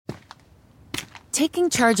Taking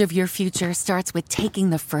charge of your future starts with taking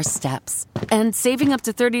the first steps. And saving up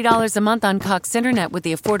to $30 a month on Cox Internet with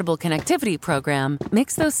the Affordable Connectivity Program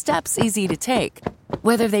makes those steps easy to take.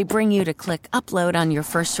 Whether they bring you to click upload on your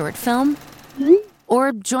first short film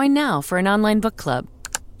or join now for an online book club.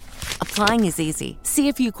 Applying is easy. See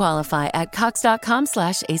if you qualify at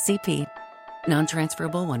cox.com/ACP.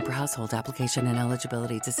 Non-transferable one per household. Application and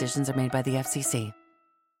eligibility decisions are made by the FCC.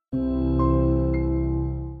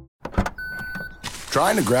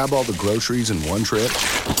 Trying to grab all the groceries in one trip?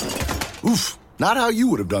 Oof, not how you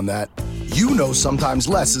would have done that. You know sometimes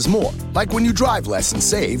less is more. Like when you drive less and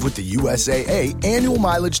save with the USAA annual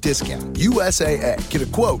mileage discount. USAA. Get a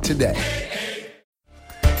quote today.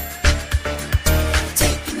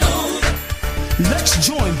 Let's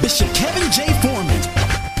join Bishop Kevin J. Foreman.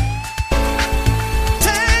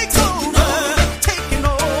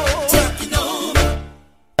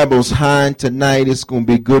 Bible's high tonight. It's going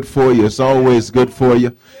to be good for you. It's always good for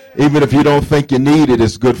you. Even if you don't think you need it,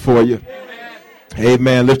 it's good for you.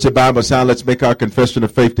 Amen. Lift your Bibles high. Let's make our confession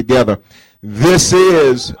of faith together. This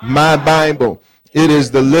is my Bible. It is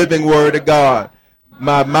the living word of God.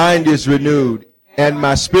 My mind is renewed and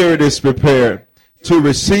my spirit is prepared to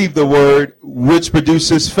receive the word which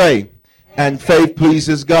produces faith, and faith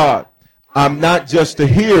pleases God. I'm not just a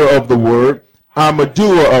hearer of the word, I'm a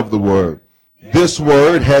doer of the word. This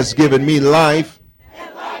word has given me life.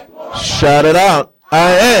 Shout it out.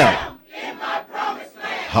 I am in my promised land.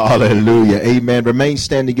 Hallelujah. Amen. Remain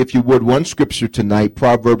standing if you would. One scripture tonight,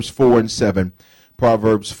 Proverbs 4 and 7.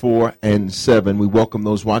 Proverbs 4 and 7. We welcome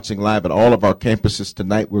those watching live at all of our campuses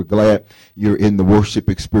tonight. We're glad you're in the worship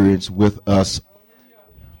experience with us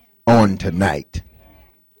on tonight.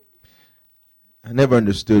 I never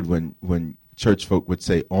understood when church folk would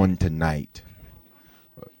say on tonight.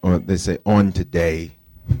 Or they say on today.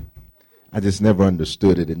 I just never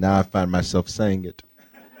understood it, and now I find myself saying it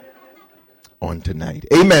on tonight.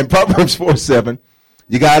 Amen. Proverbs 4:7.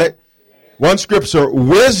 You got it? One scripture.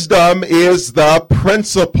 Wisdom is the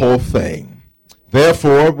principal thing.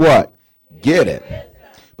 Therefore, what? Get it.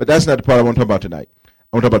 But that's not the part I want to talk about tonight. I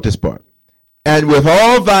want to talk about this part. And with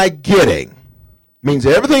all thy getting, means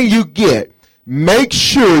everything you get, make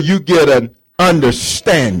sure you get an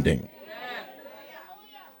understanding.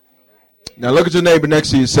 Now look at your neighbor next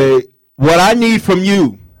to you and say, what I need from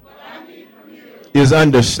you is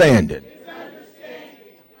understanding.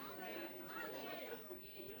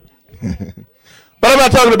 But I'm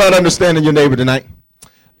not talking about understanding your neighbor tonight.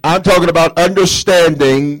 I'm talking about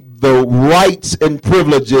understanding the rights and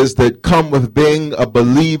privileges that come with being a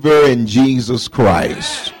believer in Jesus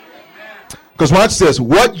Christ. Because watch this,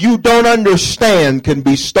 what you don't understand can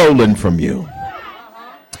be stolen from you.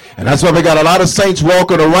 And that's why we got a lot of saints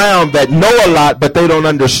walking around that know a lot, but they don't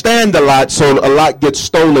understand a lot, so a lot gets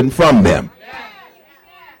stolen from them.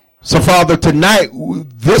 So, Father, tonight,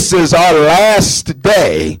 this is our last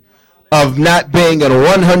day of not being in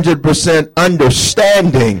 100%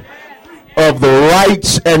 understanding of the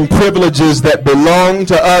rights and privileges that belong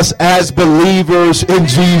to us as believers in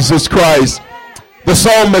Jesus Christ. The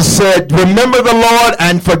psalmist said, remember the Lord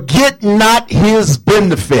and forget not his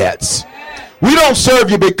benefits. We don't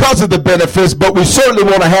serve you because of the benefits, but we certainly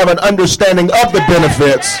want to have an understanding of the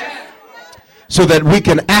benefits so that we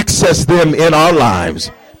can access them in our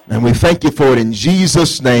lives. And we thank you for it in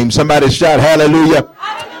Jesus' name. Somebody shout hallelujah.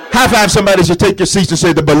 High five somebody as you take your seats and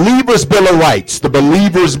say the Believer's Bill of Rights. The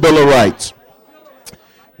Believer's Bill of Rights.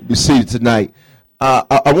 Be seated tonight.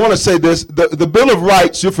 I want to say this. The Bill of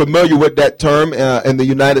Rights, you're familiar with that term in the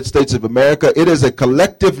United States of America. It is a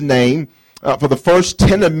collective name for the first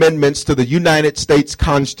 10 amendments to the United States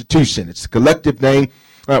Constitution. It's a collective name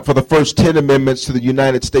for the first 10 amendments to the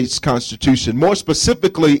United States Constitution. More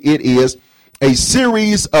specifically, it is a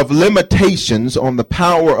series of limitations on the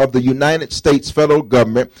power of the United States federal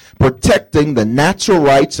government protecting the natural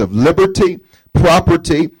rights of liberty,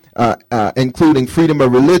 property, including freedom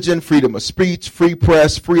of religion, freedom of speech, free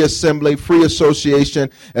press, free assembly, free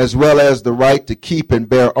association, as well as the right to keep and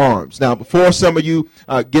bear arms. Now, before some of you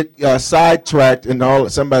get sidetracked and all,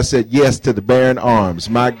 somebody said yes to the bearing arms.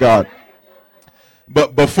 My God.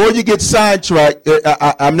 But before you get sidetracked,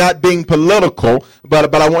 I'm not being political,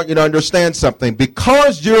 but I want you to understand something.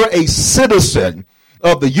 Because you're a citizen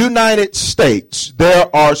of the United States, there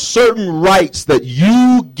are certain rights that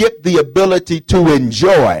you get the ability to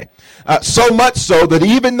enjoy. So much so that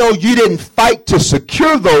even though you didn't fight to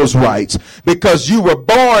secure those rights, because you were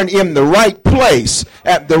born in the right place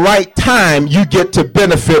at the right time, you get to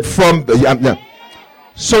benefit from the...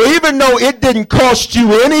 So even though it didn't cost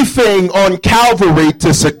you anything on Calvary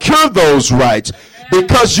to secure those rights,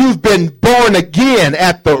 Because you've been born again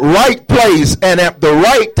at the right place and at the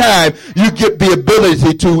right time, you get the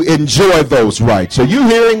ability to enjoy those rights. Are you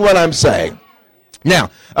hearing what I'm saying? Now,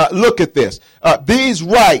 look at this. These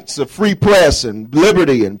rights of free press and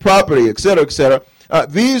liberty and property, et cetera,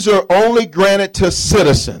 these are only granted to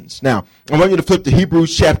citizens. Now, I want you to flip to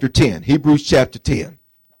Hebrews chapter 10. Hebrews chapter 10.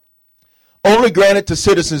 Only granted to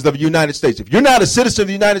citizens of the United States. If you're not a citizen of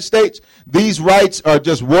the United States, these rights are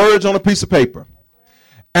just words on a piece of paper.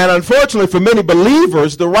 And unfortunately for many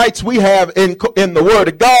believers, the rights we have in the Word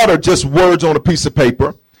of God are just words on a piece of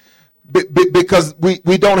paper because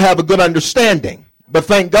we don't have a good understanding. But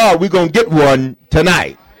thank God we're going to get one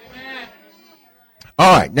tonight. Amen.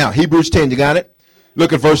 All right, now Hebrews 10, you got it?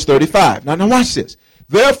 Look at verse 35. Now watch this.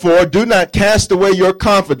 Therefore, do not cast away your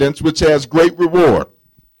confidence, which has great reward.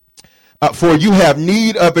 For you have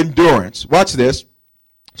need of endurance. Watch this.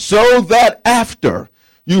 So that after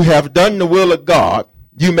you have done the will of God,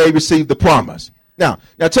 you may receive the promise. Now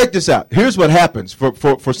check this out. Here's what happens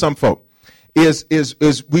for some folk. Is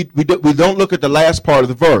we don't look at the last part of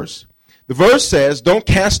the verse. The verse says, don't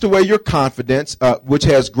cast away your confidence, which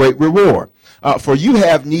has great reward. For you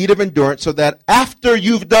have need of endurance, so that after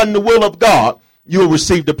you've done the will of God, you'll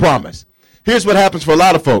receive the promise. Here's what happens for a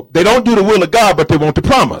lot of folk. They don't do the will of God, but they want the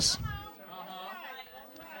promise.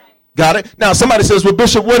 Got it? Now, somebody says, well,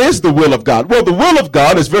 Bishop, what is the will of God? Well, the will of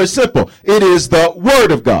God is very simple. It is the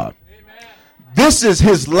Word of God. Amen. This is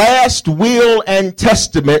his last will and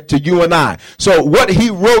testament to you and I. So what he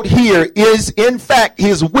wrote here is, in fact,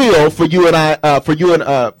 his will for you and I, for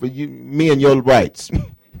you, me and your rights.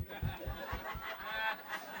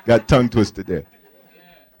 Got tongue twisted there.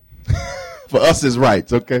 For us is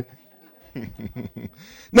rights, okay?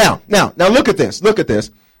 Now, look at this. Look at this.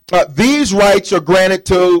 These rights are granted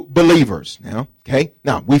to believers. Now, okay.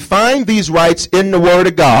 Now, we find these rights in the Word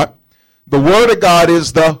of God. The Word of God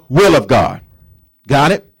is the will of God.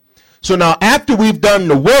 Got it? So now, after we've done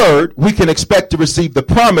the Word, we can expect to receive the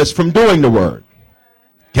promise from doing the Word.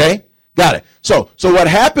 Okay? Got it. So what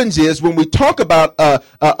happens is when we talk about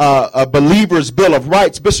a believer's Bill of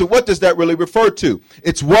Rights, Bishop, what does that really refer to?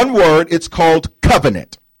 It's one word. It's called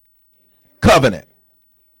covenant. Covenant.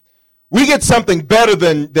 We get something better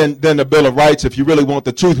than a Bill of Rights if you really want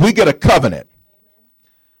the truth. We get a covenant.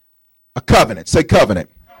 A covenant. Say covenant.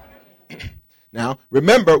 Now,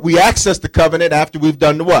 remember, we access the covenant after we've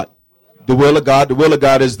done the what? The will of God. The will of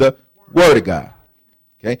God is the Word of God.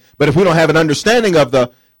 Okay? But if we don't have an understanding of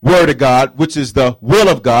the Word of God, which is the will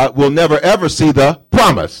of God, we'll never ever see the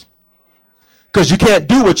promise. Because you can't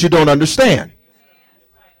do what you don't understand.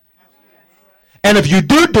 And if you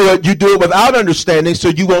do it, you do it without understanding, so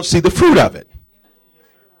you won't see the fruit of it.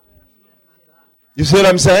 You see what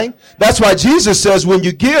I'm saying? That's why Jesus says when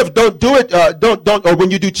you give, don't do it, or when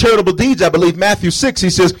you do charitable deeds, I believe Matthew 6, he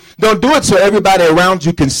says, don't do it so everybody around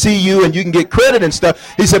you can see you and you can get credit and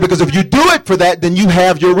stuff. He said, because if you do it for that, then you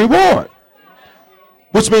have your reward.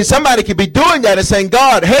 Which means somebody could be doing that and saying,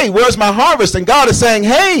 God, hey, where's my harvest? And God is saying,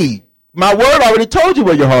 hey, my word already told you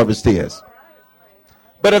where your harvest is.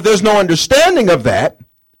 But if there's no understanding of that,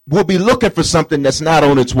 we'll be looking for something that's not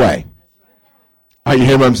on its way. Are you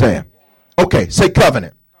hearing what I'm saying? Okay, say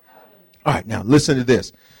covenant. All right, now listen to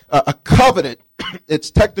this. A covenant,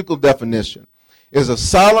 its technical definition, is a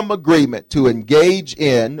solemn agreement to engage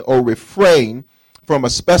in or refrain from a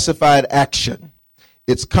specified action.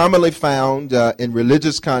 It's commonly found in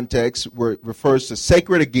religious contexts where it refers to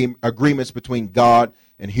sacred agreements between God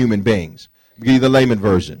and human beings. I'll give you the layman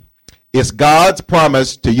version. It's God's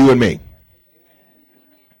promise to you and me.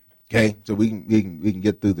 Okay, so we can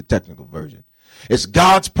get through the technical version. It's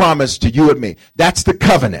God's promise to you and me. That's the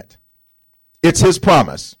covenant. It's his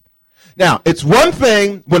promise. Now, it's one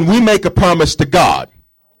thing when we make a promise to God.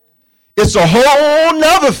 It's a whole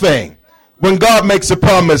nother thing when God makes a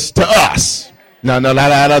promise to us. No,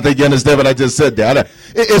 I don't think you understand what I just said there.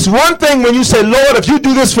 It's one thing when you say, Lord, if you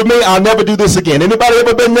do this for me, I'll never do this again. Anybody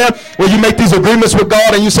ever been there where you make these agreements with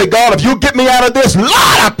God and you say, God, if you get me out of this, Lord,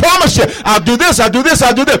 I promise you, I'll do this, I'll do this,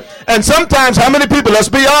 I'll do this. And sometimes, how many people, let's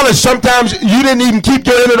be honest, sometimes you didn't even keep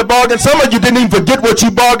your end of the bargain. Some of you didn't even forget what you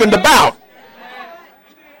bargained about.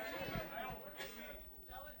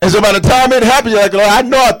 And so by the time it happened, you're like, Lord, I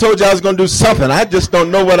know I told you I was going to do something. I just don't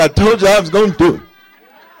know what I told you I was going to do.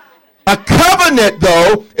 A covenant,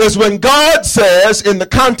 though, is when God says, in the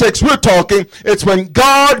context we're talking, it's when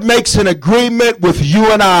God makes an agreement with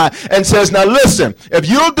you and I and says, now listen, if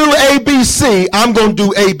you'll do ABC, I'm going to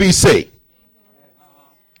do ABC.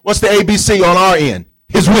 What's the ABC on our end?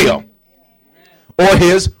 His will or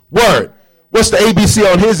his word. What's the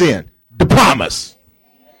ABC on his end? The promise.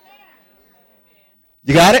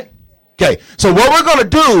 You got it? Okay, so what we're going to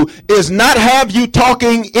do is not have you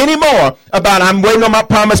talking anymore about I'm waiting on my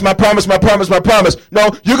promise, my promise, my promise, my promise.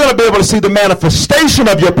 No, you're going to be able to see the manifestation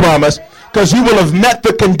of your promise because you will have met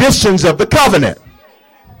the conditions of the covenant.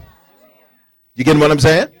 You getting what I'm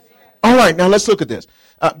saying? All right, now let's look at this.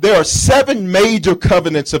 There are 7 major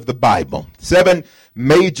covenants of the Bible, 7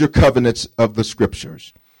 major covenants of the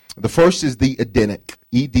scriptures. The first is the Edenic,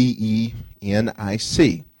 Edenic,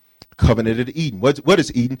 covenant of Eden. What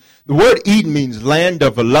is Eden? The word Eden means land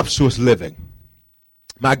of voluptuous living.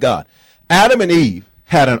 My God. Adam and Eve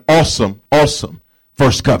had an awesome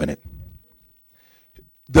first covenant.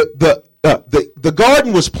 The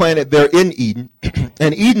garden was planted there in Eden,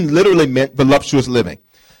 and Eden literally meant voluptuous living.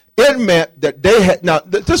 It meant that they had, now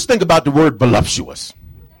just think about the word voluptuous.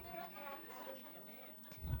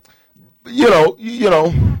 You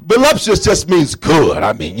know, voluptuous just means good.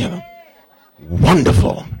 I mean,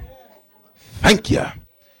 wonderful. Thank you.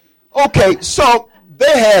 Okay, so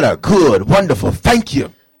they had a good, wonderful, thank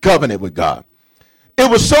you covenant with God.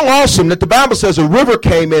 It was so awesome that the Bible says a river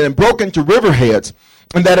came in and broke into riverheads,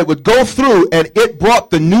 and that it would go through and it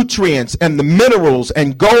brought the nutrients and the minerals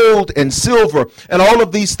and gold and silver and all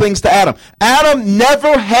of these things to Adam. Adam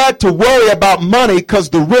never had to worry about money because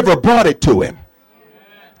the river brought it to him.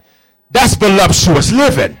 That's voluptuous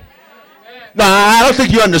living. Now, I don't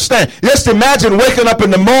think you understand. Just imagine waking up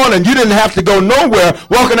in the morning, you didn't have to go nowhere,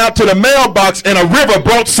 walking out to the mailbox, and a river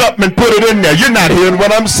brought something and put it in there. You're not hearing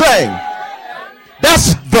what I'm saying.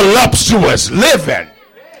 That's voluptuous living.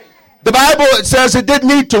 The Bible says it didn't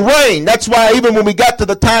need to rain. That's why even when we got to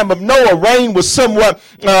the time of Noah, rain was somewhat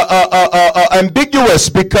ambiguous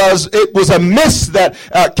because it was a mist that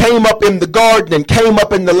came up in the garden and came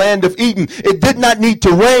up in the land of Eden. It did not need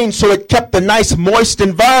to rain, so it kept a nice moist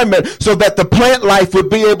environment so that the plant life would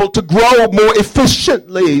be able to grow more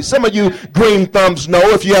efficiently. Some of you green thumbs know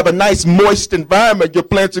if you have a nice moist environment, your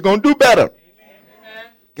plants are going to do better.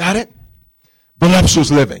 Got it? Voluptuous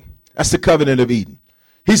living. That's the covenant of Eden.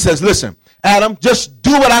 He says, listen, Adam, just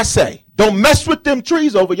do what I say. Don't mess with them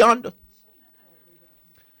trees over yonder.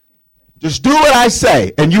 Just do what I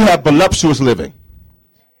say, and you have voluptuous living.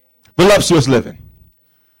 Voluptuous living.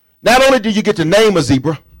 Not only do you get to name a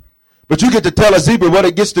zebra, but you get to tell a zebra what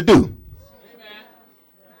it gets to do.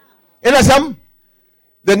 Isn't that something?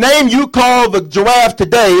 The name you call the giraffe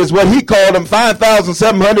today is what he called him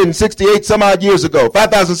 5,768 some odd years ago,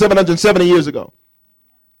 5,770 years ago.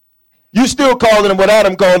 You still calling him what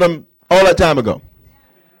Adam called him all that time ago.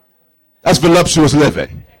 That's voluptuous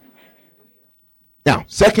living. Now,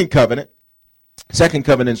 second covenant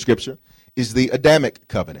in Scripture is the Adamic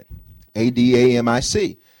covenant,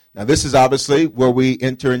 Adamic. Now, this is obviously where we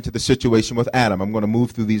enter into the situation with Adam. I'm going to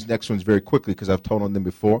move through these next ones very quickly because I've told on them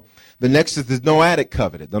before. The next is the Noahic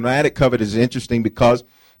covenant. The Noahic covenant is interesting because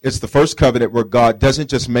it's the first covenant where God doesn't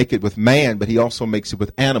just make it with man, but he also makes it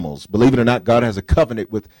with animals. Believe it or not, God has a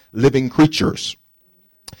covenant with living creatures.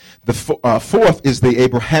 The fourth is the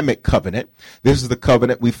Abrahamic covenant. This is the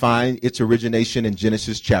covenant we find its origination in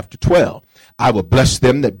Genesis chapter 12. I will bless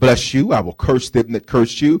them that bless you. I will curse them that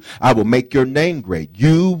curse you. I will make your name great.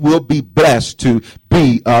 You will be blessed to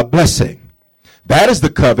be a blessing. That is the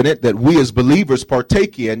covenant that we as believers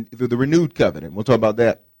partake in through the renewed covenant. We'll talk about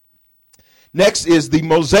that. Next is the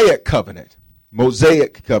Mosaic covenant.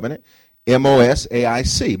 Mosaic covenant.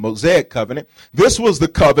 Mosaic, Mosaic covenant. This was the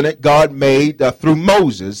covenant God made through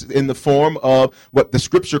Moses in the form of what the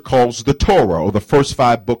scripture calls the Torah, or the first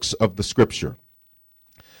 5 books of the scripture.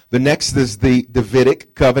 The next is the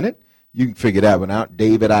Davidic covenant. You can figure that one out.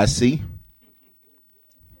 David, I see.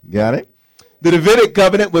 Got it? The Davidic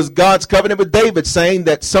covenant was God's covenant with David, saying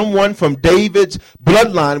that someone from David's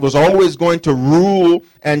bloodline was always going to rule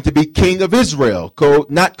and to be king of Israel.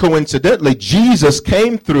 Not coincidentally, Jesus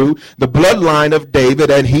came through the bloodline of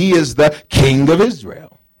David, and he is the king of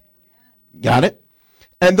Israel. Got it?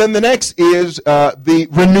 And then the next is the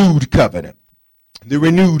renewed covenant. The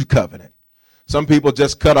renewed covenant. Some people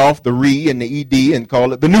just cut off the re and the ed and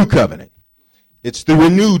call it the new covenant. It's the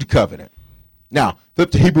renewed covenant. Now,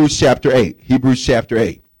 flip to Hebrews chapter 8. Hebrews chapter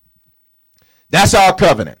 8. That's our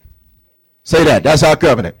covenant. Say that. That's our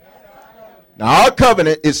covenant. Now, our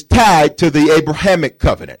covenant is tied to the Abrahamic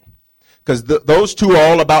covenant because those two are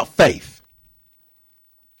all about faith.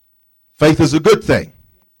 Faith is a good thing.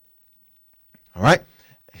 All right.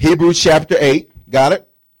 Hebrews chapter 8. Got it?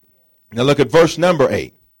 Now, look at verse number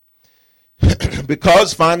 8.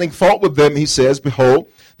 Because finding fault with them, he says, behold,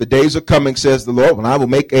 the days are coming, says the Lord, when I will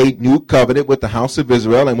make a new covenant with the house of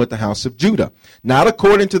Israel and with the house of Judah. Not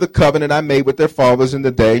according to the covenant I made with their fathers in the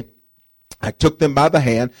day I took them by the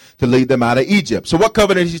hand to lead them out of Egypt. So what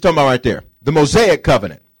covenant is he talking about right there? The Mosaic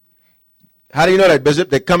covenant. How do you know that, Bishop?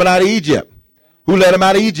 They're coming out of Egypt. Who led them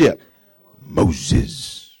out of Egypt?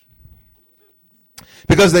 Moses.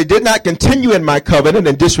 Because they did not continue in my covenant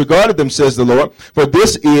and disregarded them, says the Lord. For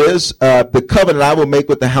this is the covenant I will make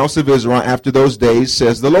with the house of Israel after those days,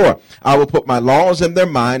 says the Lord. I will put my laws in their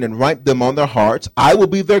mind and write them on their hearts. I will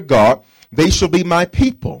be their God. They shall be my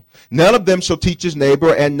people. None of them shall teach his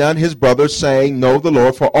neighbor and none his brother, saying, know the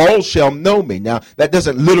Lord, for all shall know me. Now, that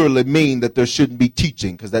doesn't literally mean that there shouldn't be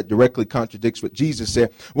teaching, because that directly contradicts what Jesus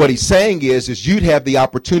said. What he's saying is you'd have the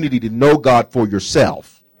opportunity to know God for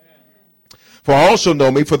yourself. For all shall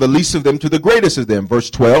know me, for the least of them to the greatest of them.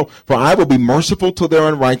 Verse 12, for I will be merciful to their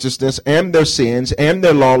unrighteousness and their sins and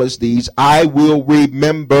their lawless deeds. I will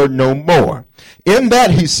remember no more. In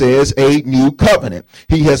that, he says, a new covenant.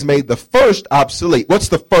 He has made the first obsolete. What's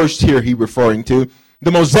the first here he referring to?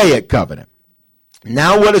 The Mosaic covenant.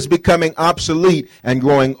 Now what is becoming obsolete and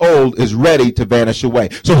growing old is ready to vanish away.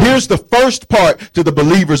 So here's the first part to the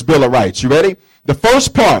believer's Bill of Rights. You ready? The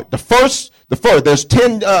first part, there's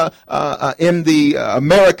 10 in the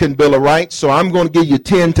American Bill of Rights, so I'm going to give you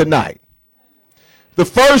 10 tonight. The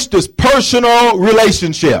first is personal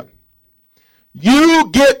relationship. You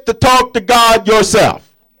get to talk to God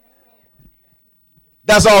yourself.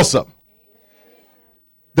 That's awesome.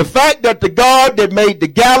 The fact that the God that made the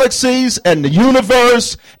galaxies and the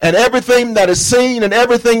universe and everything that is seen and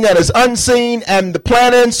everything that is unseen and the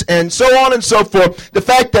planets and so on and so forth, the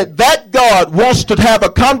fact that that God wants to have a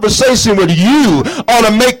conversation with you ought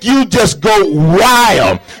to make you just go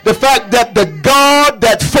wild. The fact that the God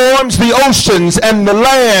that forms the oceans and the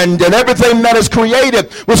land and everything that is created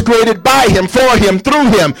was created by him, for him, through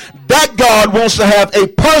him. That God wants to have a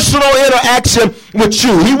personal interaction with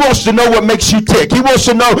you. He wants to know what makes you tick. He wants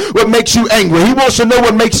to know what makes you angry. He wants to know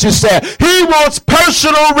what makes you sad. He wants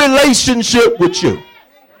personal relationship with you.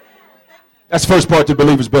 That's the first part to the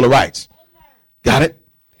believer's Bill of Rights. Got it?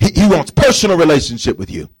 He wants personal relationship with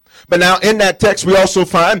you. But now in that text, we also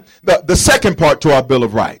find the second part to our Bill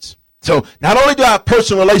of Rights. So not only do I have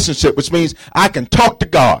personal relationship, which means I can talk to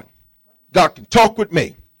God. God can talk with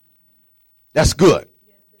me. That's good.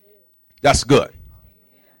 That's good.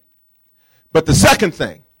 But the second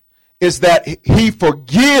thing is that he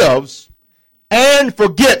forgives and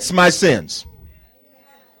forgets my sins.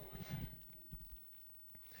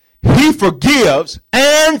 He forgives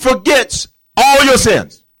and forgets all your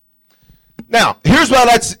sins. Now, here's why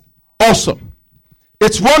that's awesome.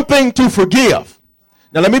 It's one thing to forgive.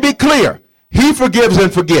 Now, let me be clear. He forgives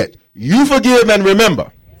and forgets. You forgive and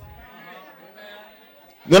remember.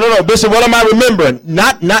 No, Bishop, what am I remembering?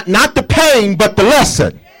 Not the pain, but the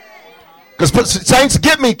lesson. Because saints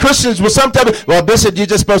get me. Christians will sometimes, well, Bishop, you're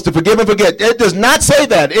just supposed to forgive and forget. It does not say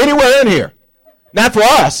that anywhere in here. Not for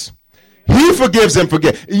us. He forgives and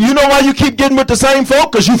forgets. You know why you keep getting with the same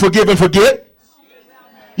folk? Because you forgive and forget.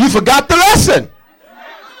 You forgot the lesson.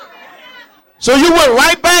 So you went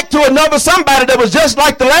right back to another somebody that was just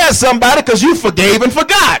like the last somebody because you forgave and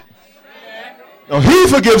forgot. No, he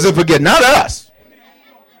forgives and forgets, not us.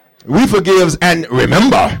 We forgives and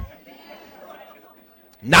remember.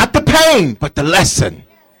 Not the pain, but the lesson.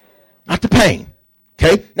 Not the pain.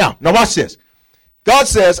 Okay? Now watch this. God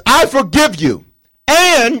says, I forgive you,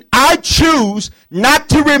 and I choose not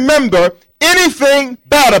to remember anything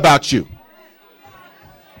bad about you.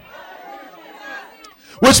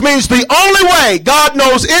 Which means the only way God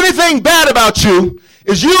knows anything bad about you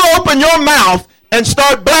is you open your mouth and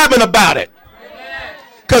start blabbing about it.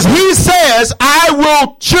 Because he says, I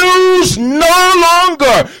will choose no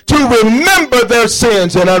longer to remember their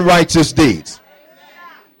sins and unrighteous deeds.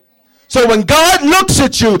 So when God looks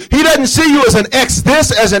at you, he doesn't see you as an ex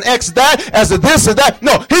this, as an ex that, as a this or that.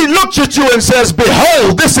 No, he looks at you and says,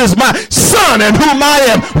 behold, this is my son in whom I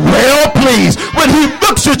am well pleased. When he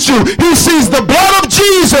looks at you, he sees the blood of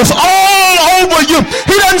Jesus all over you.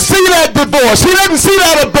 He doesn't see that divorce. He doesn't see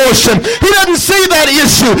that abortion. He doesn't see that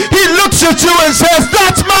issue. He looks at you and says,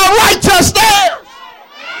 that's my righteousness.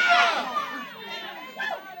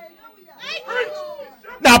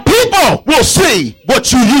 Now people will see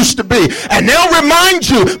what you used to be and they'll remind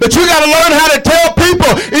you, but you got to learn how to tell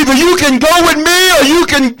people either you can go with me or you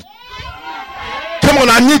can. Come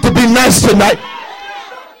on, I need to be nice tonight.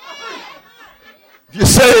 If you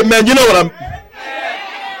say amen, you know what I'm.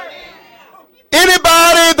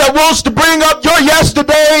 Anybody that wants to bring up your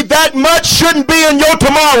yesterday that much shouldn't be in your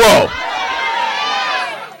tomorrow.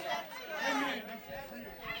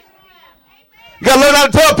 You got to learn how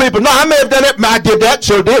to tell people, no, I may have done it. I did that,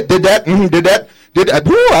 sure did that, did that.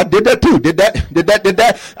 Ooh, I did that too. Did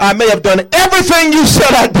that. I may have done everything you said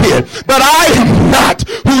I did, but I am not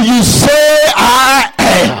who you say I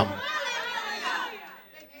am.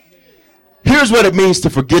 Here's what it means to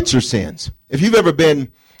forget your sins. If you've ever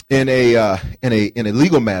been in a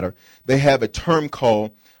legal matter, they have a term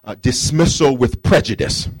called dismissal with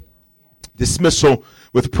prejudice. Dismissal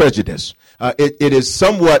with prejudice. It is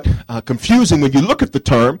somewhat confusing when you look at the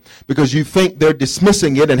term because you think they're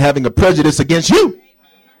dismissing it and having a prejudice against you.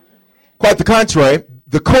 Quite the contrary.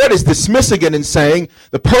 The court is dismissing it and saying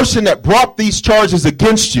the person that brought these charges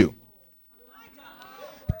against you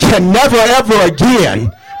can never ever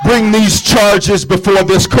again bring these charges before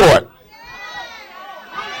this court.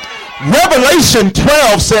 Revelation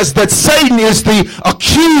 12 says that Satan is the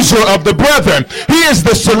accuser of the brethren. He is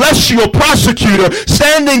the celestial prosecutor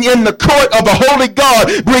standing in the court of a holy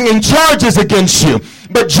God bringing charges against you.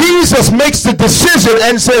 But Jesus makes the decision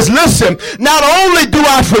and says, listen, not only do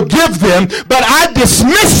I forgive them, but I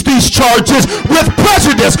dismiss these charges with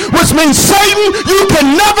prejudice, which means, Satan, you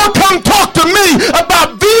can never come talk to me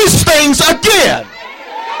about these things again.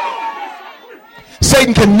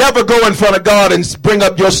 Satan can never go in front of God and bring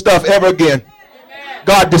up your stuff ever again.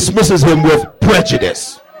 God dismisses him with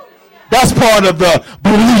prejudice. That's part of the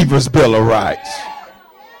believer's Bill of Rights.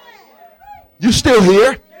 You still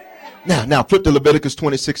here? Now flip to Leviticus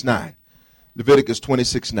 26:9. Leviticus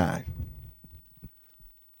 26:9.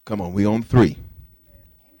 Come on, we on 3.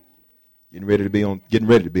 Getting ready to be on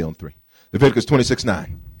 3. Leviticus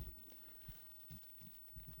 26:9.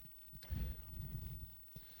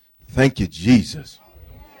 Thank you, Jesus.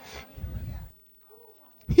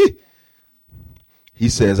 He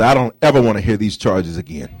says, I don't ever want to hear these charges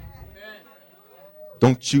again.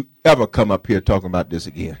 Don't you ever come up here talking about this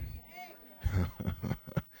again.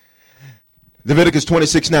 Leviticus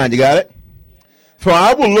 26:9, you got it? For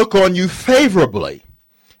I will look on you favorably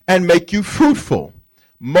and make you fruitful,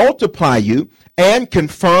 multiply you, and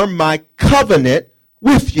confirm my covenant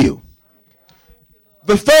with you.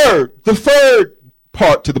 The third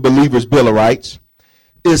part to the believer's Bill of Rights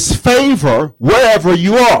is favor wherever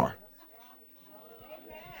you are.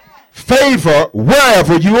 Favor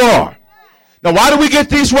wherever you are. Now, why do we get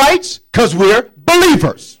these rights? Because we're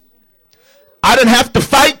believers. I didn't have to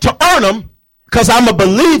fight to earn them because I'm a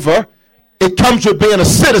believer. It comes with being a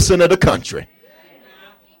citizen of the country.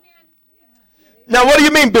 Now, what do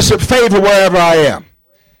you mean, Bishop, favor wherever I am?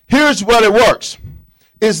 Here's what it works,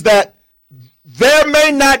 is that there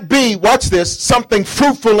may not be, watch this, something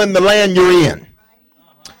fruitful in the land you're in.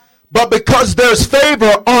 But because there's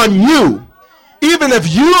favor on you, even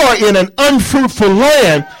if you are in an unfruitful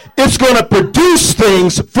land, it's going to produce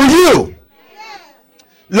things for you.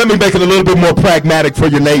 Let me make it a little bit more pragmatic for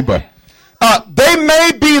your neighbor. They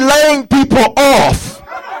may be laying people off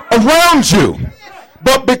around you,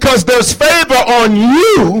 but because there's favor on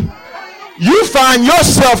you, you find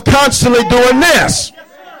yourself constantly doing this.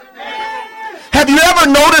 Have you ever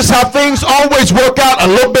noticed how things always work out a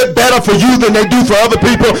little bit better for you than they do for other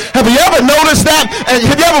people? Have you ever noticed that? And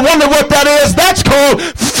have you ever wondered what that is? That's called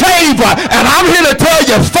favor. And I'm here to tell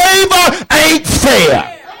you, favor ain't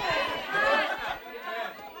fair.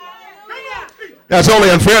 That's only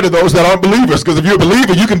unfair to those that aren't believers, because if you're a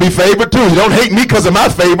believer, you can be favored too. You don't hate me because of my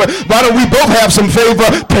favor. Why don't we both have some favor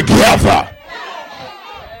together?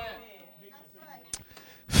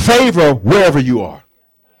 Favor wherever you are.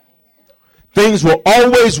 Things will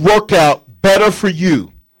always work out better for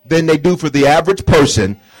you than they do for the average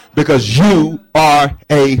person because you are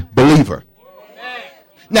a believer.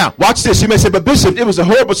 Now, watch this. You may say, but Bishop, it was a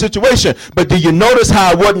horrible situation. But do you notice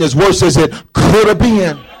how it wasn't as worse as it could have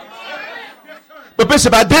been? But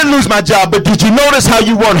Bishop, I did lose my job, but did you notice how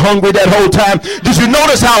you weren't hungry that whole time? Did you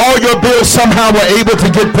notice how all your bills somehow were able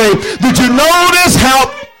to get paid? Did you notice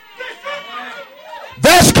how?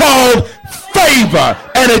 That's called favor,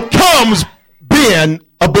 and it comes being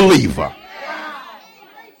a believer.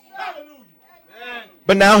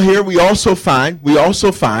 But now here we also find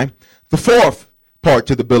the fourth part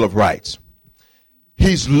to the Bill of Rights.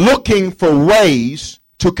 He's looking for ways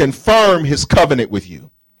to confirm his covenant with you.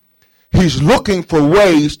 He's looking for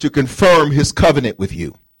ways to confirm his covenant with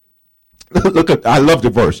you. Look at, I love the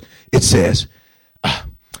verse. It says,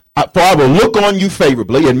 for I will look on you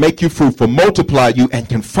favorably and make you fruitful, multiply you, and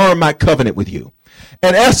confirm my covenant with you.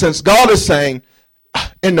 In essence, God is saying,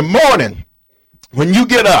 in the morning, when you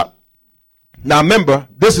get up, now remember,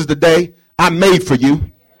 this is the day I made for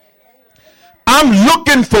you. I'm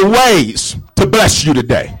looking for ways to bless you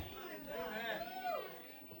today.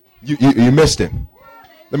 You missed it.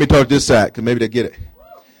 Let me talk this side, because maybe they get it.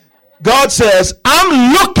 God says,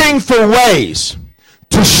 I'm looking for ways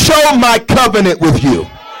to show my covenant with you.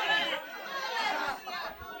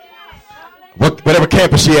 Whatever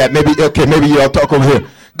campus you at, maybe y'all talk over here.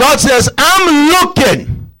 God says, I'm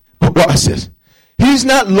looking. Watch this. He's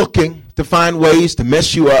not looking to find ways to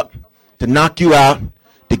mess you up, to knock you out,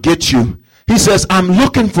 to get you. He says, I'm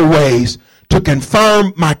looking for ways to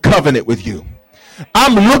confirm my covenant with you.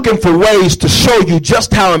 I'm looking for ways to show you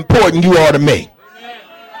just how important you are to me.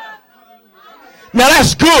 Now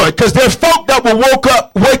that's good, because there's folk that will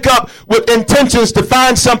wake up with intentions to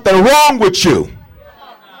find something wrong with you.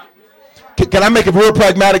 Can I make it real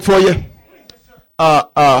pragmatic for you?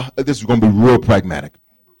 This is going to be real pragmatic.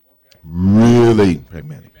 Really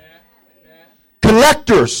pragmatic.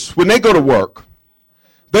 Collectors, when they go to work,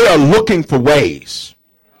 they are looking for ways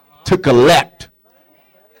to collect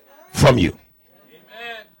from you.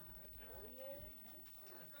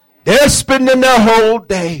 They're spending their whole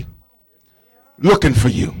day looking for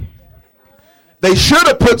you. They should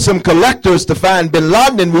have put some collectors to find Bin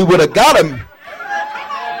Laden, and we would have got him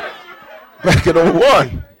back in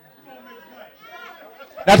 01.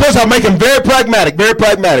 Now, those are making very pragmatic.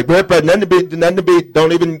 Nothing to be,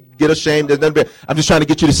 don't even get ashamed. I'm just trying to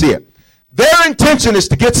get you to see it. Their intention is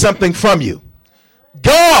to get something from you.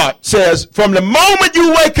 God says, from the moment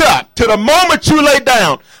you wake up to the moment you lay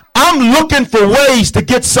down, I'm looking for ways to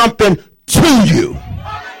get something to you,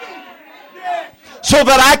 so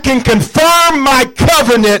that I can confirm my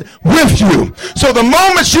covenant with you. So the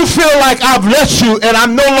moment you feel like I've left you and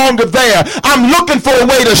I'm no longer there, I'm looking for a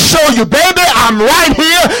way to show you, baby, I'm right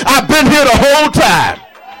here. I've been here the whole time.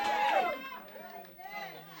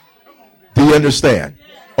 Do you understand?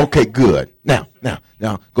 Okay, good. Now,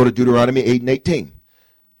 go to Deuteronomy 8 and 18.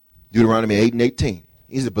 Deuteronomy 8 and 18.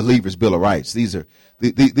 These are believers' Bill of Rights. These are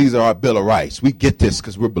our Bill of Rights. We get this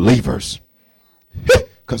because we're believers.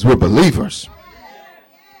 Because we're believers.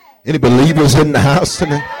 Any believers in the house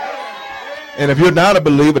tonight? And if you're not a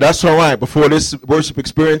believer, that's all right. Before this worship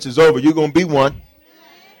experience is over, you're going to be one.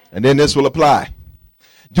 And then this will apply.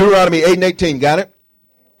 Deuteronomy 8 and 18, got it?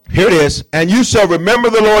 Here it is. And you shall remember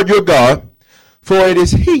the Lord your God, for it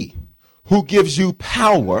is he who gives you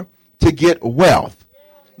power to get wealth.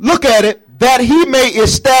 Look at it, that he may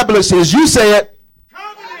establish his, you say it.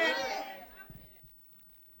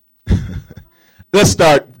 Let's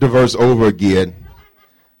start the verse over again,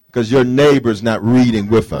 because your neighbor's not reading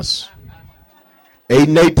with us. 8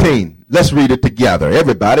 and 18. Let's read it together.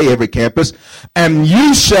 Everybody, every campus. And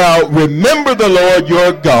you shall remember the Lord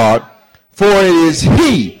your God, for it is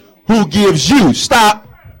he who gives you. Stop.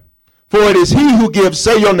 For it is he who gives,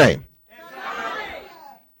 say your name.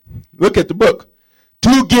 Look at the book.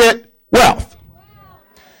 To get wealth.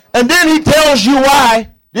 And then he tells you why.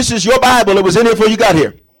 This is your Bible. It was in here before you got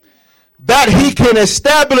here. That he can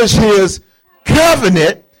establish his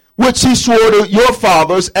covenant, which he swore to your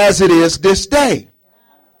fathers as it is this day.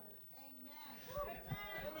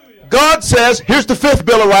 God says, here's the fifth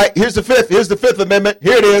Bill of Rights. Here's the fifth amendment.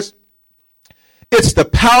 Here it is. It's the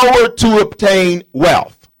power to obtain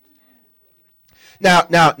wealth. Now,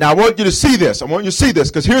 I want you to see this. I want you to see this,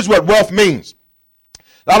 because here's what wealth means.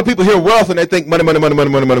 A lot of people hear wealth and they think money.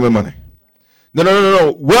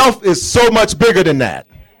 No. Wealth is so much bigger than that.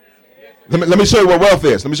 Let me show you what wealth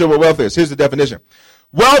is. Here's the definition.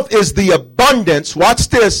 Wealth is the abundance, watch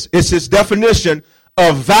this, it's his definition,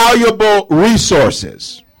 of valuable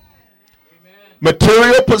resources,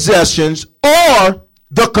 material possessions, or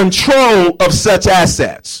the control of such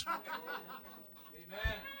assets.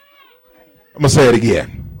 I'm going to say it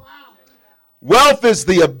again. Wealth is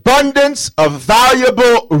the abundance of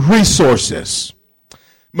valuable resources,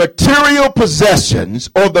 material possessions,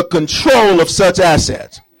 or the control of such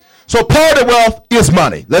assets. So part of wealth is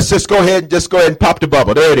money. Let's just go ahead and pop the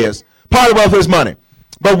bubble. There it is. Part of wealth is money.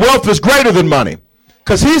 But wealth is greater than money.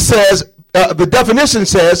 Because he says, the definition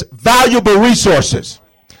says, valuable resources.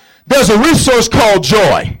 There's a resource called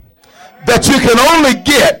joy that you can only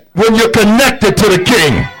get when you're connected to the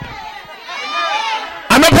King.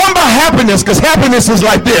 I'm not talking about happiness, because happiness is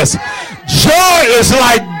like this. Joy is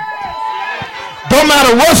like, no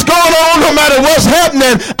matter what's going on, no matter what's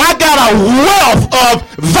happening, I got a wealth of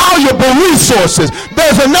valuable resources.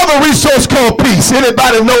 There's another resource called peace.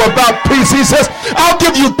 Anybody know about peace? He says, I'll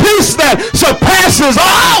give you peace that surpasses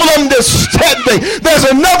all understanding.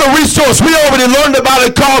 There's another resource we already learned about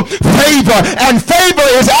it called favor. And favor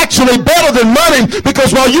is actually better than money,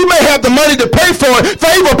 because while you may have the money to pay for it,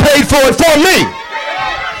 favor paid for it for me.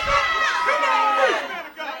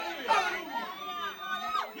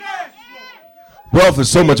 Wealth is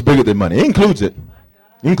so much bigger than money. It includes it.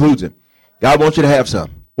 God wants you to have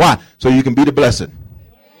some. Why? So you can be the blessing.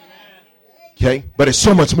 Okay? But it's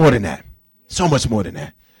so much more than that.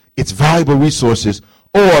 It's valuable resources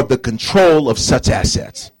or the control of such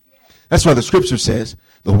assets. That's why the scripture says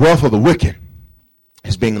the wealth of the wicked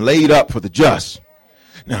is being laid up for the just.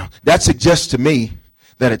 Now, that suggests to me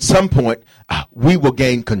that at some point we will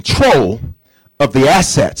gain control of the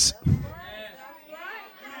assets.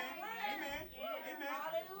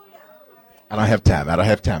 I don't have time.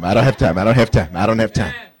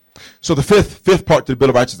 So the fifth part to the Bill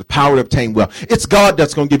of Rights is the power to obtain wealth. It's God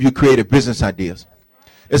that's going to give you creative business ideas.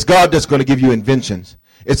 It's God that's going to give you inventions.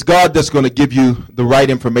 It's God that's going to give you the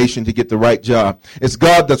right information to get the right job. It's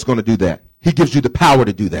God that's going to do that. He gives you the power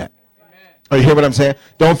to do that. Are you hear what I'm saying?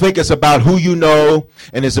 Don't think it's about who you know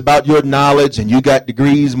and it's about your knowledge and you got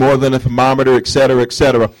degrees more than a thermometer, et cetera, et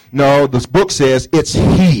cetera. No, this book says it's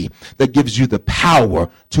He that gives you the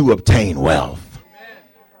power to obtain wealth.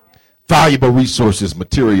 Valuable resources,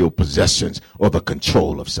 material possessions, or the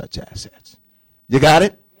control of such assets. You got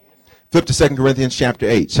it? Flip to 2 Corinthians chapter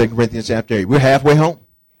 8. 2 Corinthians chapter 8. We're halfway home.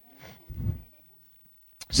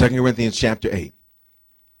 2 Corinthians chapter 8.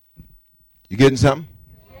 You getting something?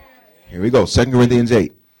 Here we go. 2 Corinthians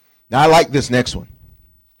 8. Now I like this next one.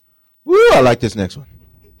 Woo, I like this next one.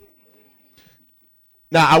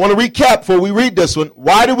 Now I want to recap before we read this one.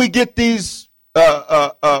 Why do we get these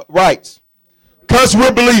rights? Because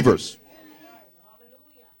we're believers.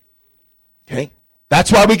 Okay?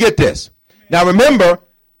 That's why we get this. Now remember,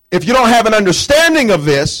 if you don't have an understanding of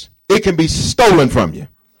this, it can be stolen from you,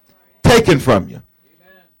 taken from you.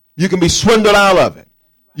 You can be swindled out of it.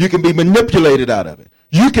 You can be manipulated out of it.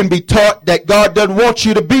 You can be taught that God doesn't want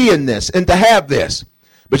you to be in this and to have this.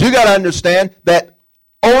 But you got to understand that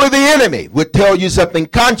only the enemy would tell you something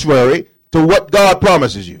contrary to what God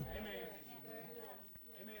promises you.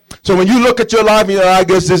 So when you look at your life and you know, I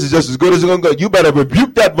guess this is just as good as it's going to go, you better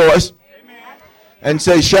rebuke that voice and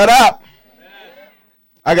say, shut up.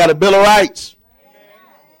 I got a Bill of Rights.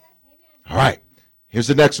 All right. Here's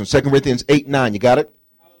the next one. 2 Corinthians 8:9. You got it?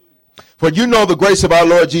 For you know the grace of our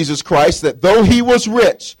Lord Jesus Christ, that though he was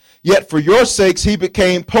rich, yet for your sakes he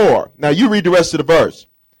became poor. Now you read the rest of the verse.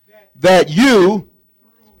 That you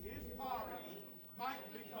through his poverty might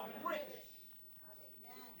become rich.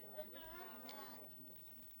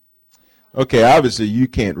 Okay, obviously you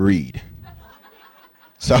can't read.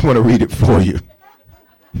 So I'm going to read it for you.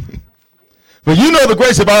 For you know the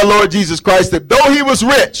grace of our Lord Jesus Christ, that though he was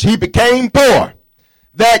rich, he became poor.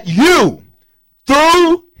 That you,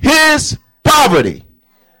 through his poverty,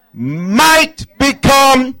 might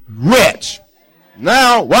become rich.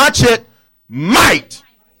 Now, watch it. Might.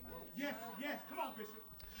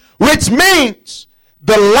 Which means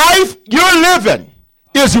the life you're living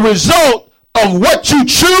is a result of what you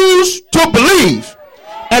choose to believe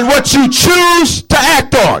and what you choose to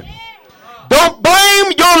act on. Don't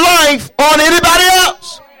blame your life on anybody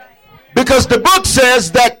else. Because the book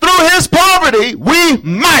says that through his poverty, we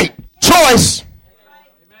might, choice,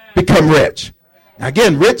 become rich. Now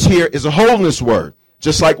again, rich here is a wholeness word,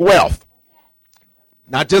 just like wealth.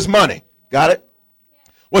 Not just money. Got it?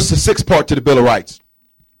 What's the sixth part to the Bill of Rights?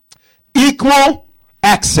 Equal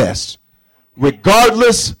access,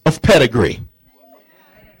 regardless of pedigree.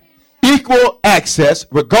 Equal access,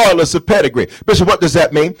 regardless of pedigree. Bishop, what does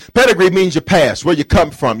that mean? Pedigree means your past, where you come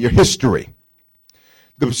from, your history.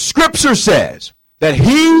 The scripture says that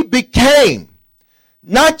he became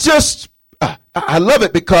not just, I love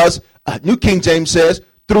it because New King James says,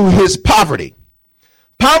 through his poverty.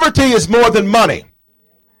 Poverty is more than money.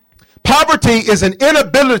 Poverty is an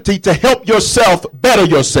inability to help yourself better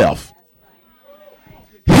yourself.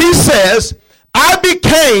 He says, I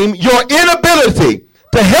became your inability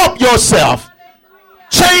to help yourself,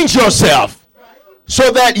 change yourself,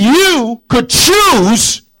 so that you could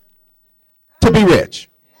choose to be rich.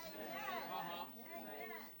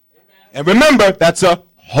 And remember, that's a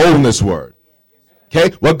wholeness word.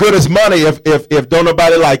 Okay? What good is money if don't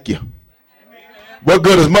nobody like you? What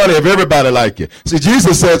good is money if everybody like you? See,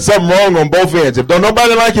 Jesus said something wrong on both ends. If don't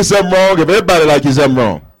nobody like you, something wrong. If everybody like you, something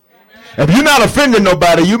wrong. If you're not offending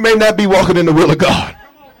nobody, you may not be walking in the will of God.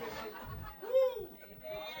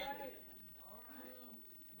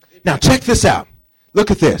 Now check this out.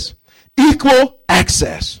 Look at this. Equal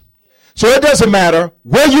access. So it doesn't matter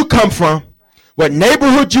where you come from, what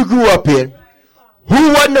neighborhood you grew up in, who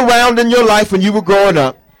wasn't around in your life when you were growing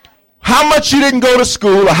up, how much you didn't go to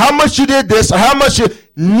school, or how much you did this, or how much you,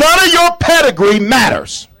 none of your pedigree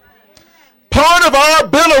matters. Part of our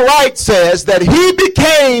Bill of Rights says that he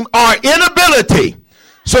became our inability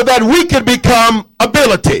so that we could become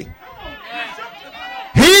ability.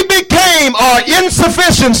 He became our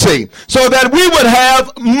insufficiency so that we would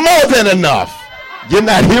have more than enough. You're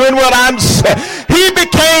not hearing what I'm saying. He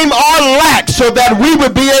became our lack so that we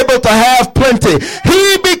would be able to have plenty.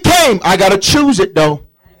 He became, I got to choose it though.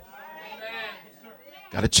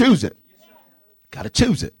 Got to choose it. Got to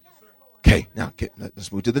choose it. Okay, now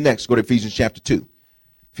let's move to the next. Go to Ephesians chapter 2.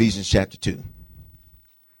 Ephesians chapter 2.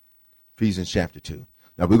 Ephesians chapter 2.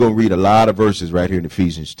 Now, we're going to read a lot of verses right here in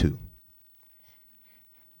Ephesians 2.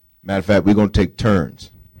 Matter of fact, we're going to take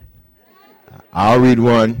turns. I'll read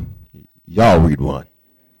one. Y'all read one.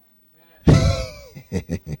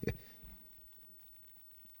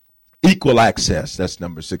 Equal access. That's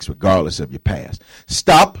number 6, regardless of your past.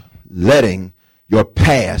 Stop letting your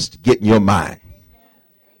past get in your mind.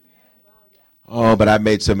 Oh, but I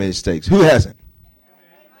made so many mistakes. Who hasn't?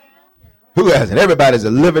 Who hasn't? Everybody's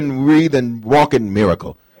a living, breathing, walking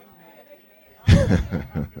miracle.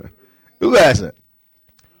 Who hasn't?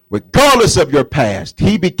 Regardless of your past,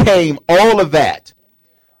 he became all of that.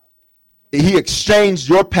 He exchanged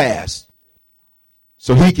your past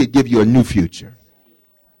so he could give you a new future.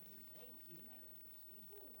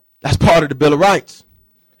 That's part of the Bill of Rights.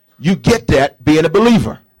 You get that being a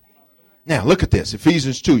believer. Now, look at this.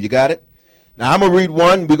 Ephesians 2. You got it? Now, I'm going to read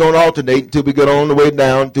one. We're going to alternate until we get on the way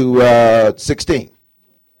down to 16.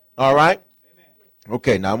 All right?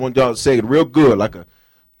 Okay, now I want y'all to say it real good, like a,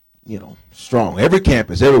 strong. Every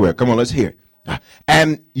campus, everywhere. Come on, let's hear it.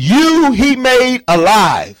 And you he made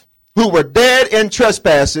alive, who were dead in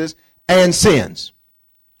trespasses and sins.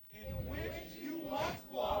 In which you once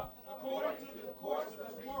walked according to the course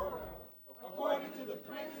of this world, according to the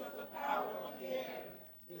prince of the power of the air,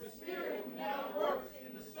 the spirit who now works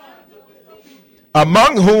in the sons of disobedience.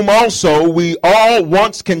 Among whom also we all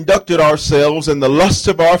once conducted ourselves in the lusts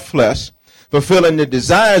of our flesh, fulfilling the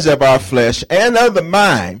desires of our flesh and of the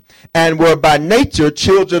mind, and were by nature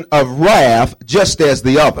children of wrath, just as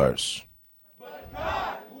the others. But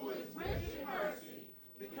God, who is rich in mercy,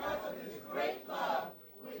 because of his great love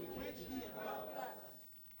with which he loved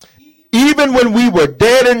us, even when we were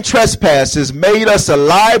dead in trespasses, made us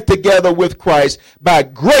alive together with Christ. By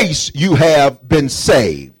grace you have been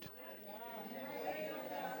saved.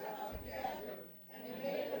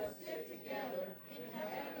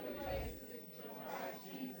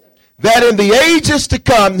 That in the ages to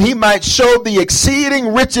come he might show the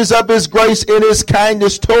exceeding riches of his grace in his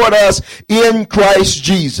kindness toward us in Christ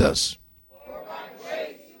Jesus. for by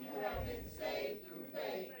grace you have been saved through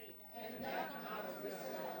faith, and that not of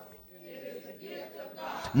yourselves. It is the gift of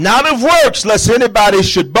God. Not of works, lest anybody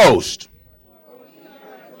should boast.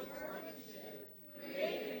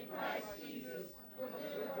 Created in Christ Jesus for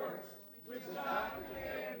good works, which God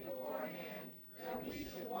prepared beforehand that we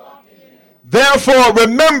should walk in them. Therefore,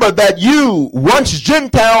 remember that you, once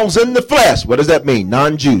Gentiles in the flesh, what does that mean?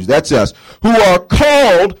 Non-Jews, that's us, who are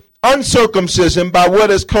called uncircumcision by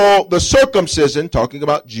what is called the circumcision, talking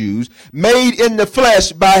about Jews, made in the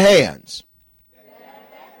flesh by hands.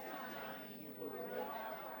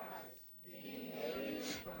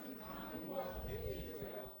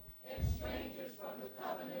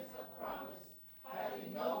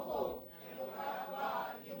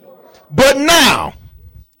 But now,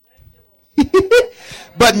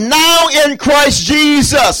 but now in Christ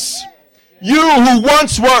Jesus, you who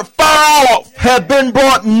once were far off have been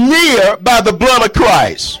brought near by the blood of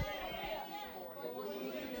Christ.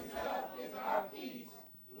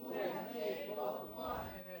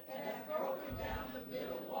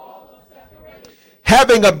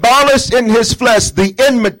 Having abolished in his flesh the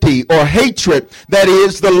enmity or hatred, that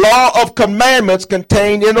is, the law of commandments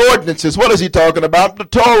contained in ordinances. What is he talking about? The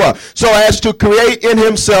Torah. So as to create in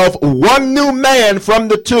himself one new man from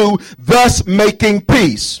the two, thus making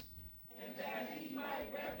peace. And that he might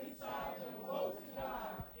reconcile them both to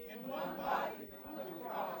God in one body through the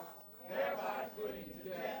cross, thereby putting to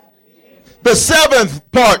death the enemy. The seventh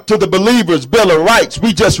part to the believer's Bill of Rights,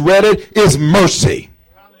 we just read it, is mercy.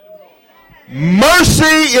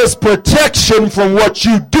 Mercy is protection from what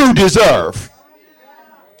you do deserve.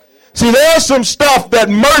 See, there's some stuff that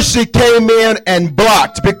mercy came in and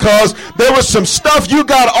blocked because there was some stuff you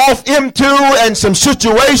got off into and some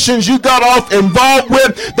situations you got off involved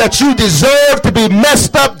with that you deserve to be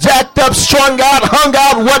messed up, jacked up, strung out, hung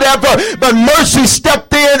out, whatever. But mercy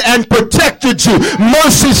stepped in and protected you.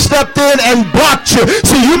 Mercy stepped in and blocked you.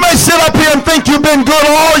 See, you may sit up here and think you've been good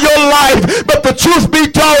all your life, but the truth be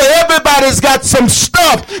told, everybody's got some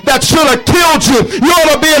stuff that should have killed you. You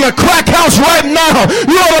ought to be in a crack house right now.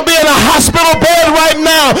 You ought to be in a hospital bed right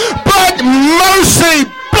now, but mercy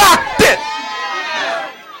blocked it.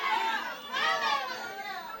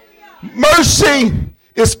 Mercy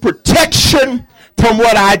is protection from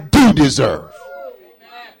what I do deserve.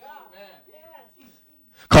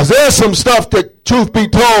 Because there's some stuff that, truth be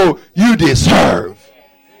told, you deserve.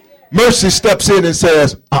 Mercy steps in and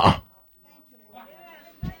says,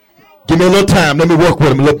 give me a little time. Let me work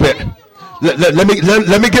with him a little bit. Let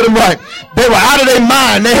me get them right. They were out of their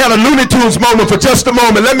mind. They had a Looney Tunes moment for just a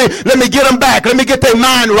moment. Let me get them back. Let me get their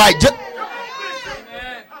mind right.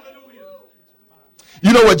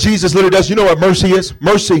 You know what Jesus literally does? You know what mercy is?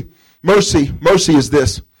 Mercy is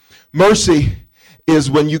this. Mercy is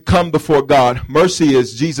when you come before God. Mercy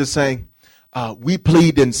is Jesus saying, we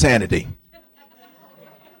plead insanity.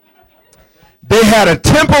 They had a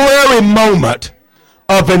temporary moment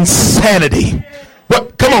of insanity.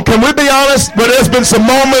 But come on, can we be honest? Well, there's been some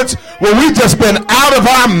moments where we've just been out of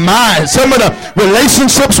our minds. Some of the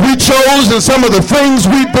relationships we chose and some of the things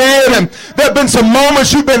we did, and there have been some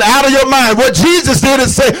moments you've been out of your mind. What Jesus did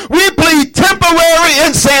is say, we plead temporary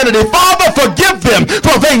insanity. Father, forgive them,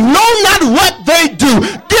 for they know not what they do.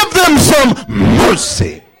 Give them some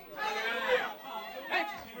mercy.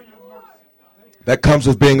 That comes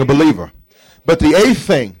with being a believer. But the eighth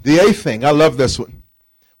thing, I love this one.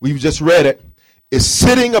 We've just read it. Is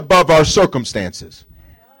sitting above our circumstances.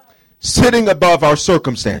 Sitting above our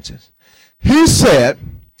circumstances. He said,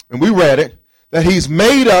 and we read it, that he's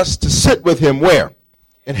made us to sit with him where?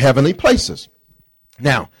 In heavenly places.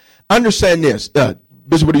 Now, understand this. Bishop,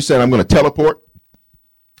 what are you saying? I'm going to teleport?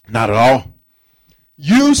 Not at all.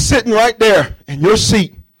 You sitting right there in your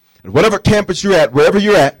seat, at whatever campus you're at, wherever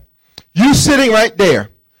you're at, you sitting right there,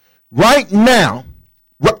 right now,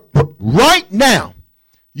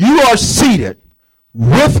 you are seated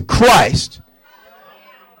with Christ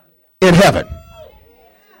in heaven.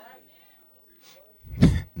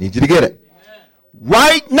 Need you to get it.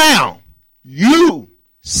 Right now, you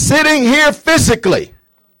sitting here physically,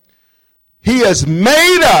 he has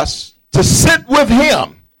made us to sit with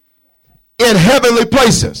him in heavenly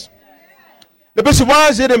places. Now, Bishop, why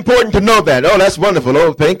is it important to know that? Oh, that's wonderful.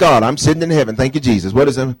 Oh, thank God. I'm sitting in heaven. Thank you, Jesus. What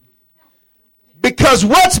is it? Because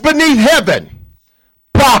what's beneath heaven?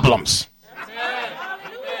 Problems.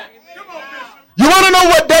 You want to know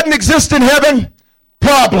what doesn't exist in heaven?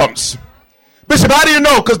 Problems. Bishop, how do you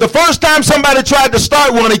know? Because the first time somebody tried to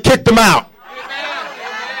start one, he kicked them out.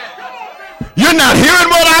 You're not hearing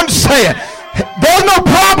what I'm saying. There's no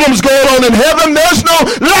problems going on in heaven. There's no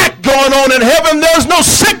lack going on in heaven. There's no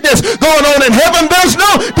sickness going on in heaven. There's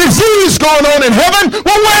no disease going on in heaven.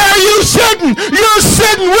 Well, where are you sitting? You're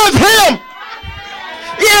sitting with him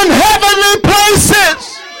in heavenly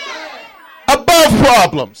places above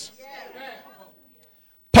problems.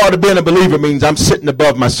 Part of being a believer means I'm sitting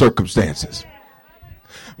above my circumstances.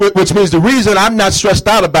 Which means the reason I'm not stressed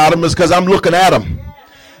out about them is because I'm looking at them.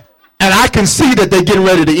 And I can see that they're getting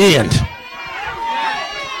ready to end.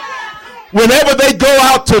 Whenever they go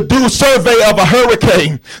out to do survey of a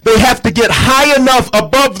hurricane, they have to get high enough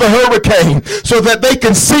above the hurricane so that they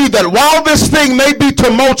can see that while this thing may be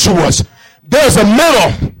tumultuous, there's a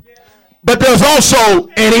middle, but there's also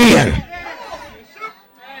an end.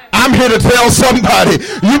 I'm here to tell somebody,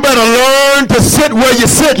 you better learn to sit where you're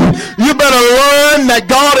sitting. You better learn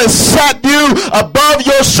that God has sat you above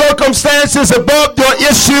your circumstances, above your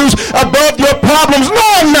issues, above your problems. No,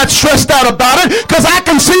 I'm not stressed out about it because I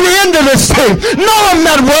can see the end of this thing. No, I'm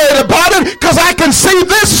not worried about it because I can see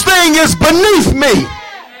this thing is beneath me.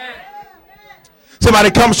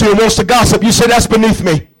 Somebody comes to you and wants to gossip. You say, that's beneath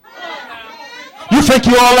me. You think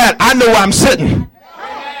you're all that. I know where I'm sitting.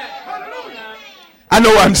 I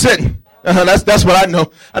know where I'm sitting. That's what I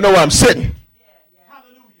know. I know where I'm sitting.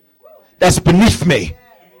 That's beneath me.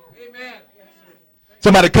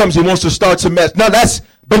 Somebody comes and wants to start some mess. No, that's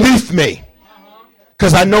beneath me.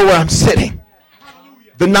 Because I know where I'm sitting.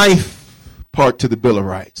 The ninth part to the Bill of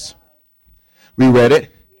Rights. We read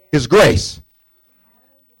it. Is grace.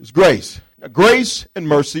 It's grace. Now, grace and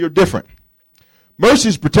mercy are different. Mercy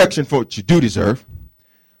is protection for what you do deserve.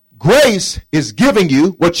 Grace is giving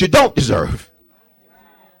you what you don't deserve.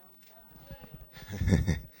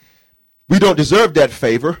 We don't deserve that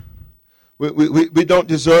favor. We don't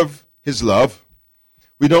deserve his love.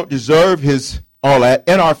 We don't deserve his all that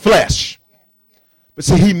in our flesh. But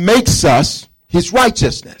see, he makes us his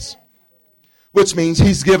righteousness, which means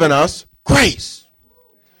he's given us grace,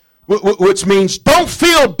 which means don't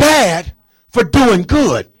feel bad for doing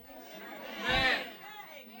good.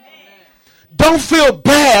 Don't feel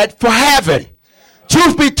bad for having.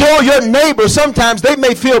 Truth be told, your neighbors, sometimes they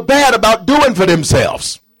may feel bad about doing for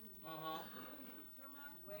themselves.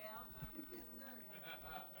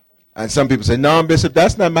 And some people say, no, Bishop,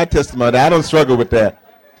 that's not my testimony. I don't struggle with that.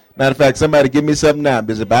 Matter of fact, somebody give me something now,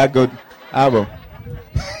 Bishop. I will.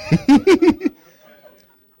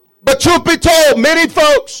 But truth be told, many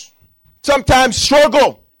folks sometimes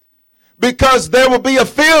struggle because there will be a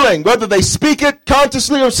feeling, whether they speak it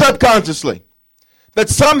consciously or subconsciously, that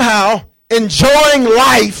somehow enjoying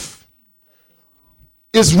life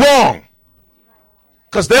is wrong.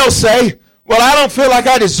 Because they'll say, well, I don't feel like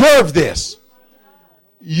I deserve this.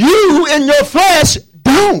 You in your flesh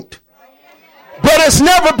don't. But it's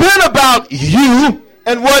never been about you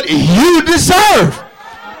and what you deserve.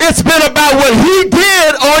 It's been about what he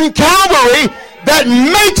did on Calvary that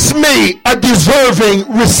makes me a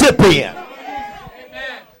deserving recipient.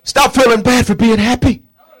 Stop feeling bad for being happy.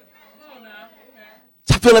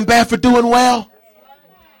 Stop feeling bad for doing well.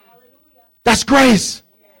 That's grace.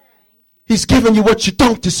 He's giving you what you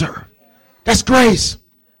don't deserve. That's grace.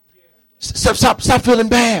 Stop feeling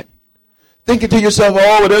bad. Thinking to yourself, oh,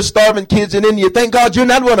 well, there's starving kids in India. Thank God you're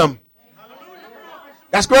not one of them.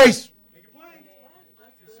 That's grace.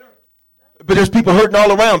 But there's people hurting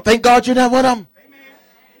all around. Thank God you're not one of them.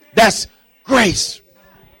 That's grace.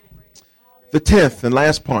 The 10th and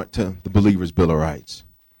last part to the believer's Bill of Rights.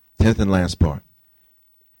 10th and last part.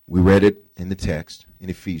 We read it in the text in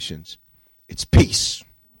Ephesians. It's peace.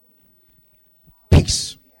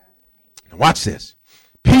 Peace. Now watch this.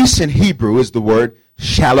 Peace in Hebrew is the word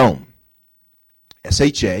shalom.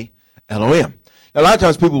 S-H-A-L-O-M. Now, a lot of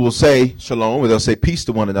times people will say shalom, or they'll say peace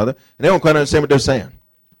to one another, and they don't quite understand what they're saying.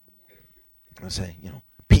 They'll say,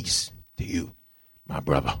 peace to you, my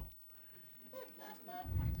brother.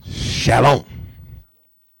 Shalom.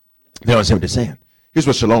 They don't understand what they're saying. Here's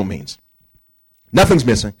what shalom means. Nothing's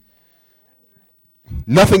missing.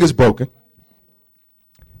 Nothing is broken.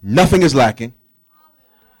 Nothing is lacking.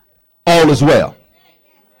 All is well.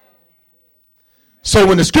 So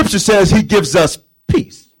when the scripture says he gives us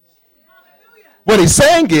peace, what he's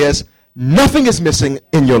saying is nothing is missing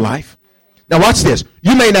in your life. Now watch this.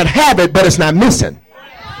 You may not have it, but it's not missing.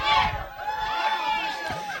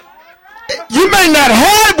 You may not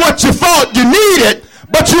have what you thought you needed,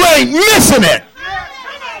 but you ain't missing it.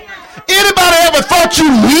 Anybody ever thought you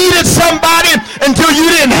needed somebody until you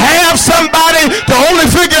didn't have somebody to only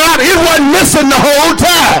figure out it wasn't missing the whole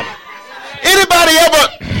time? Anybody ever...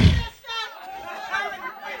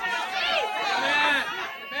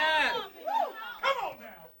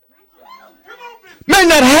 May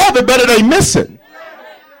not have it, but it ain't missing.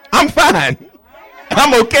 I'm fine.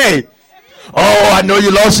 I'm okay. Oh, I know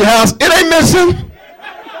you lost your house. It ain't missing.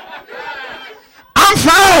 I'm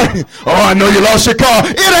fine. Oh, I know you lost your car.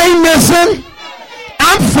 It ain't missing.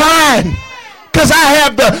 I'm fine. Because I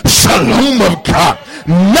have the shalom of God.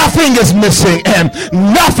 Nothing is missing and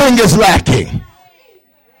nothing is lacking.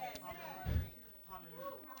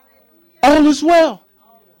 All is well.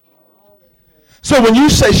 So when you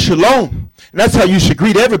say shalom, and that's how you should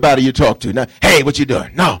greet everybody you talk to. Now, hey, what you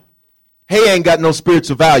doing? No. Hey ain't got no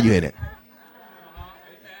spiritual value in it.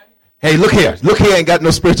 Hey, look here. Look here ain't got no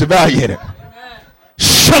spiritual value in it.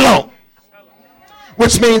 Shalom.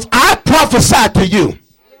 Which means I prophesy to you.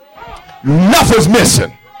 Nothing's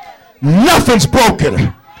missing. Nothing's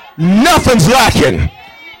broken. Nothing's lacking.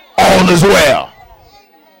 All is well.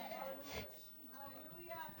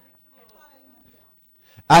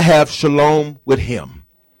 I have shalom with him.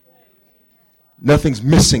 Nothing's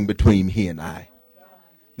missing between he and I.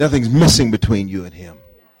 Nothing's missing between you and him.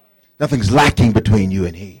 Nothing's lacking between you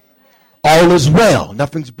and he. All is well.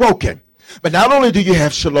 Nothing's broken. But not only do you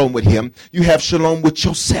have shalom with him, you have shalom with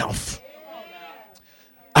yourself.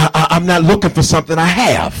 I'm not looking for something I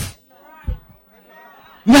have.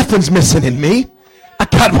 Nothing's missing in me. I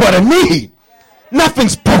got what I need.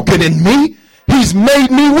 Nothing's broken in me. He's made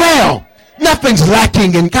me well. Nothing's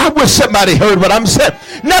lacking in God. I wish somebody heard what I'm saying.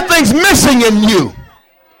 Nothing's missing in you.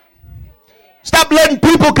 Stop letting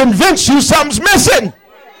people convince you something's missing.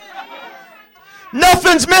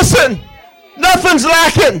 Nothing's missing. Nothing's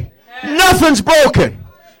lacking. Nothing's broken.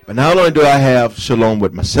 But not only do I have shalom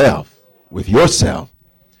with myself, with yourself,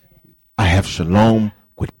 I have shalom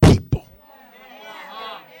with people.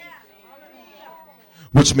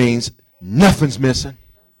 Which means nothing's missing.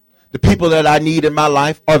 The people that I need in my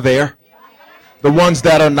life are there. The ones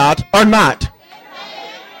that are not, are not.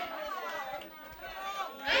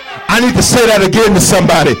 I need to say that again to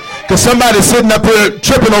somebody. Because somebody's sitting up here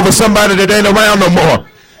tripping over somebody that ain't around no more.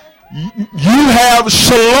 You have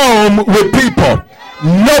shalom with people.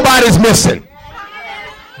 Nobody's missing.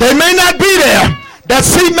 They may not be there. That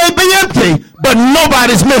seat may be empty, but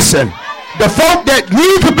nobody's missing. The folk that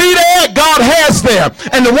need to be there, God has there.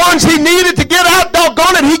 And the ones he needed to get out,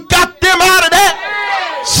 doggone it, he got them out of that.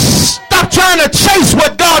 Stop trying to chase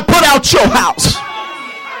what God put out your house.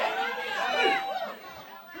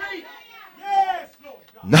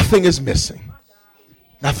 Nothing is missing.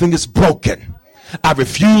 Nothing is broken. I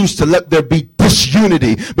refuse to let there be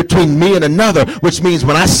disunity between me and another, which means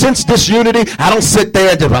when I sense disunity, I don't sit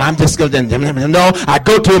there and just, well, I'm just going to, no, I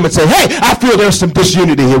go to him and say, hey, I feel there's some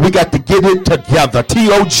disunity here. We got to get it together.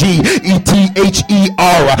 T-O-G-E-T-H-E-R.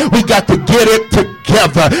 We got to get it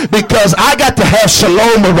together because I got to have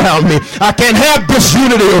shalom around me. I can't have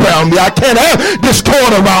disunity around me. I can't have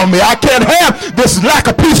discord around me. I can't have this lack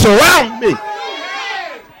of peace around me.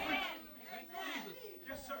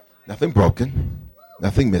 Nothing broken,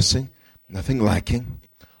 nothing missing, nothing lacking.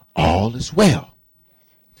 All is well.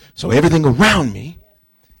 So everything around me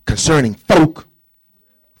concerning folk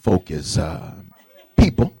is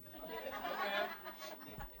people,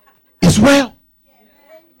 is well.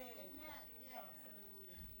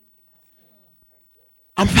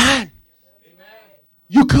 I'm fine.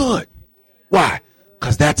 You good. Why?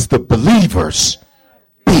 Because that's the believer's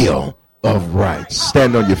bill of rights.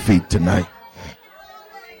 Stand on your feet tonight.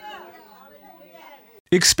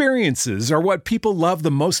 Experiences are what people love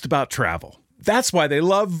the most about travel. That's why they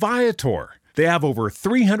love Viator. They have over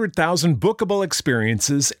 300,000 bookable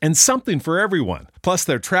experiences and something for everyone. Plus,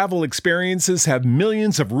 their travel experiences have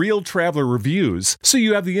millions of real traveler reviews, so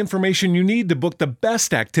you have the information you need to book the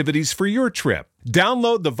best activities for your trip.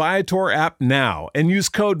 Download the Viator app now and use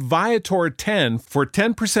code Viator10 for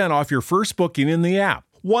 10% off your first booking in the app.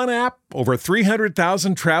 One app, over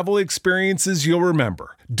 300,000 travel experiences you'll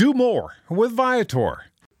remember. Do more with Viator.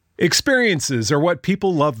 Experiences are what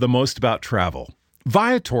people love the most about travel.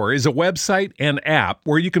 Viator is a website and app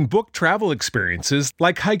where you can book travel experiences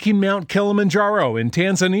like hiking Mount Kilimanjaro in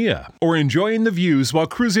Tanzania or enjoying the views while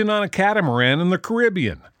cruising on a catamaran in the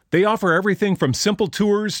Caribbean. They offer everything from simple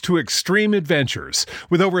tours to extreme adventures.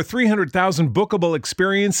 With over 300,000 bookable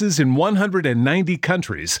experiences in 190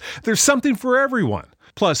 countries, there's something for everyone.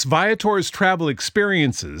 Plus, Viator's travel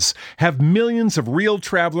experiences have millions of real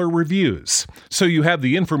traveler reviews, so you have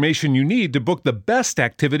the information you need to book the best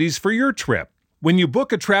activities for your trip. When you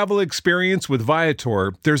book a travel experience with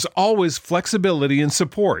Viator, there's always flexibility and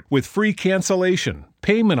support with free cancellation,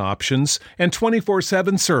 payment options, and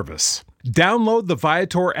 24/7 service. Download the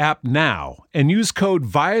Viator app now and use code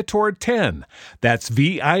Viator10. That's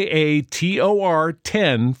Viator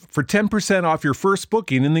 10 for 10% off your first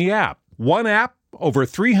booking in the app. One app, over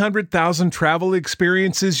 300,000 travel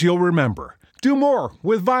experiences you'll remember. Do more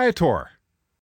with Viator.